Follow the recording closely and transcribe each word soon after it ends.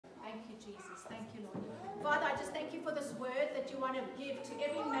Jesus. Thank you, Lord. Father, I just thank you for this word that you want to give to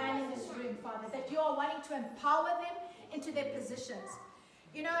every man in this room, Father, that you are wanting to empower them into their positions.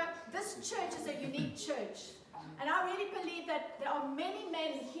 You know, this church is a unique church. And I really believe that there are many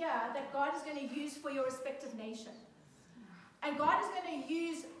men here that God is going to use for your respective nation. And God is going to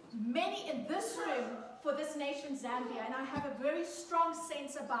use many in this room for this nation, Zambia. And I have a very strong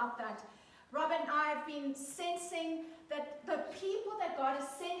sense about that. Rob and I have been sensing that the people that God is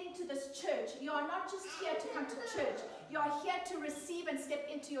sending to this church, you are not just here to come to church. You are here to receive and step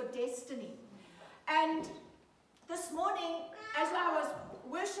into your destiny. And this morning, as I was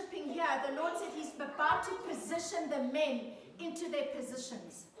worshiping here, the Lord said He's about to position the men into their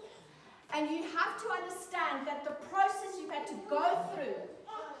positions. And you have to understand that the process you've had to go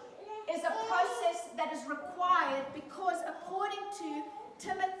through is a process that is required, because according to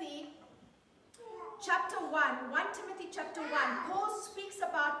Timothy chapter 1 Timothy chapter 1, Paul speaks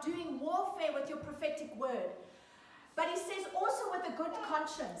about doing warfare with your prophetic word. But he says also with a good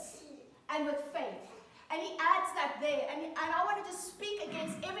conscience and with faith. And he adds that there. And I want to just speak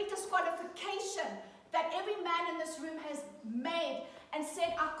against every disqualification that every man in this room has made and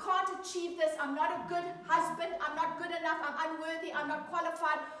said, I can't achieve this, I'm not a good husband, I'm not good enough, I'm unworthy, I'm not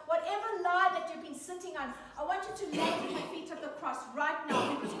qualified. Whatever lie that you've been sitting on, I want you to lay at the feet of the cross right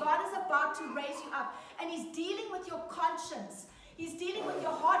now, because God is about to raise you up. And He's dealing with your conscience. He's dealing with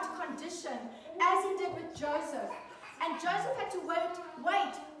your heart condition, as He did with Joseph. And Joseph had to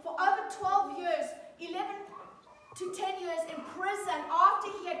wait for over 12 years, 11 to 10 years in prison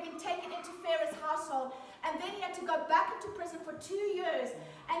after he had been taken into Pharaoh's household. And then he had to go back into prison for 2 years.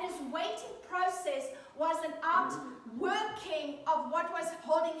 And his waiting process was an outworking of what was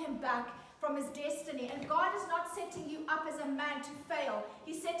holding him back from his destiny. And God is not setting you up as a man to fail.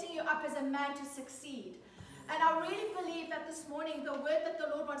 He's setting you up as a man to succeed. And I really believe that this morning, the word that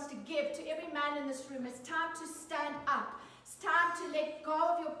the Lord wants to give to every man in this room is time to stand up. It's time to let go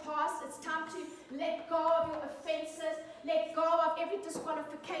of your past. It's time to let go of your offenses. Let go of every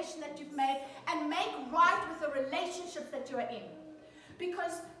disqualification that you've made and make right with the relationships that you are in.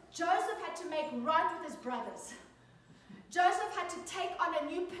 Because Joseph had to make right with his brothers. Joseph had to take on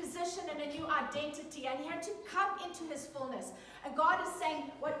a new position and a new identity, and he had to come into his fullness. And God is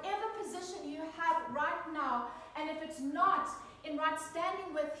saying, whatever position you have right now, and if it's not in right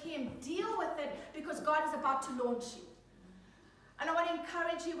standing with Him, deal with it, because God is about to launch you. And I want to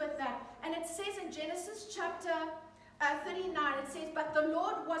encourage you with that. And it says in Genesis chapter 39, it says, but the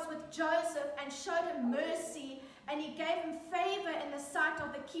Lord was with Joseph and showed him mercy, and He gave him favor in the sight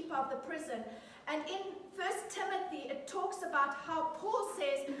of the keeper of the prison. And in 1 Timothy, it talks about how Paul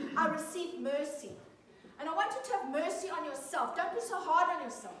says, I received mercy. And I want you to have mercy on yourself. Don't be so hard on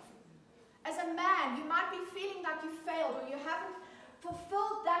yourself. As a man, you might be feeling like you failed, or you haven't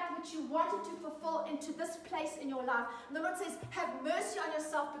fulfilled that which you wanted to fulfill into this place in your life. And the Lord says, have mercy on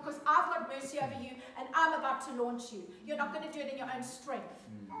yourself, because I've got mercy over you, and I'm about to launch you. You're not going to do it in your own strength.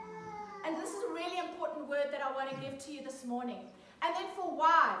 And this is a really important word that I want to give to you this morning. And then for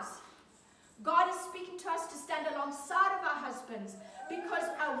wives, God is speaking to us to stand alongside of our husbands, because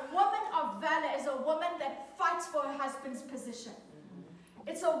a woman of valor is a woman that fights for her husband's position.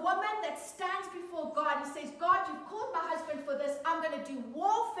 It's a woman that stands before God and says, God, you've called my husband for this. I'm going to do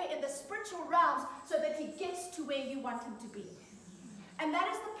warfare in the spiritual realms so that he gets to where you want him to be. And that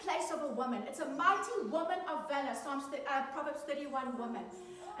is the place of a woman. It's a mighty woman of valor, Proverbs 31 woman.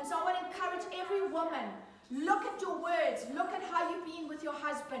 And so I want to encourage every woman, look at your words, look at how you've been with your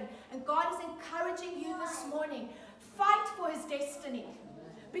husband. And God is encouraging you this morning, fight for his destiny,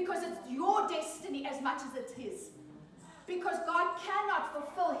 because it's your destiny as much as it's his. Because God cannot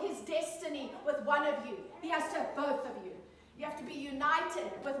fulfill his destiny with one of you. He has to have both of you. You have to be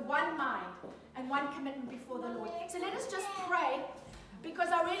united with one mind and one commitment before the Lord. So let us just pray, because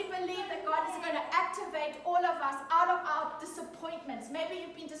I really believe that God is going to activate all of us out of our disappointments. Maybe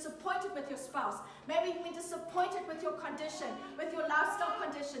you've been disappointed with your spouse. Maybe you've been disappointed with your condition, with your lifestyle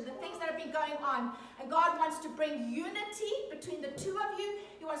condition, the things that have been going on. And God wants to bring unity between the two of you.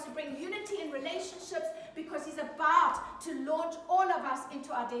 He wants to bring unity in relationships, because he's about to launch all of us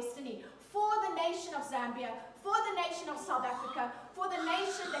into our destiny. For the nation of Zambia, for the nation of South Africa, for the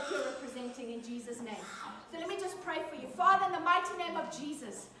nation that you're representing, in Jesus' name. So let me just pray for you. Father, in the mighty name of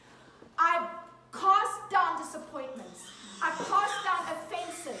Jesus, I cast down disappointments. I cast down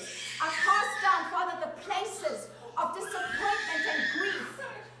offenses. I cast down, Father, the places of disappointment and grief.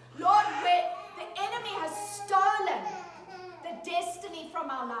 Lord, where the enemy has stolen the destiny from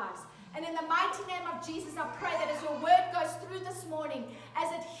our lives. And in the mighty name of Jesus, I pray that as your word goes through this morning, as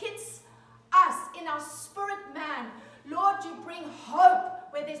it hits us in our spirit man, Lord, you bring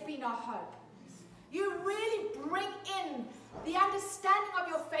hope where there's been been our hope. You really bring in the understanding of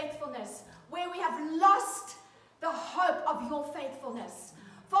your faithfulness where we have lost the hope of your faithfulness.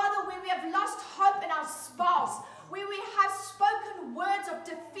 Father, where we have lost hope in our spouse, where we have spoken words of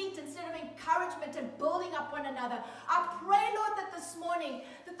defeat instead of encouragement and building up one another. I pray, Lord, that this morning,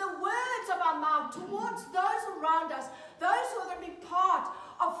 that the words of our mouth towards those around us, those who are going to be part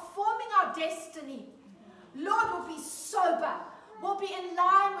of forming our destiny, Lord, will be sober, will be in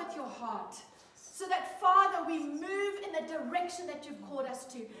line with your heart. So that, Father, we move in the direction that you've called us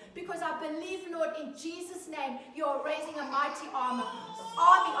to. Because I believe, Lord, in Jesus' name, you are raising a mighty army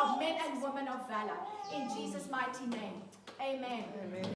of men and women of valor. In Jesus' mighty name. Amen. Amen.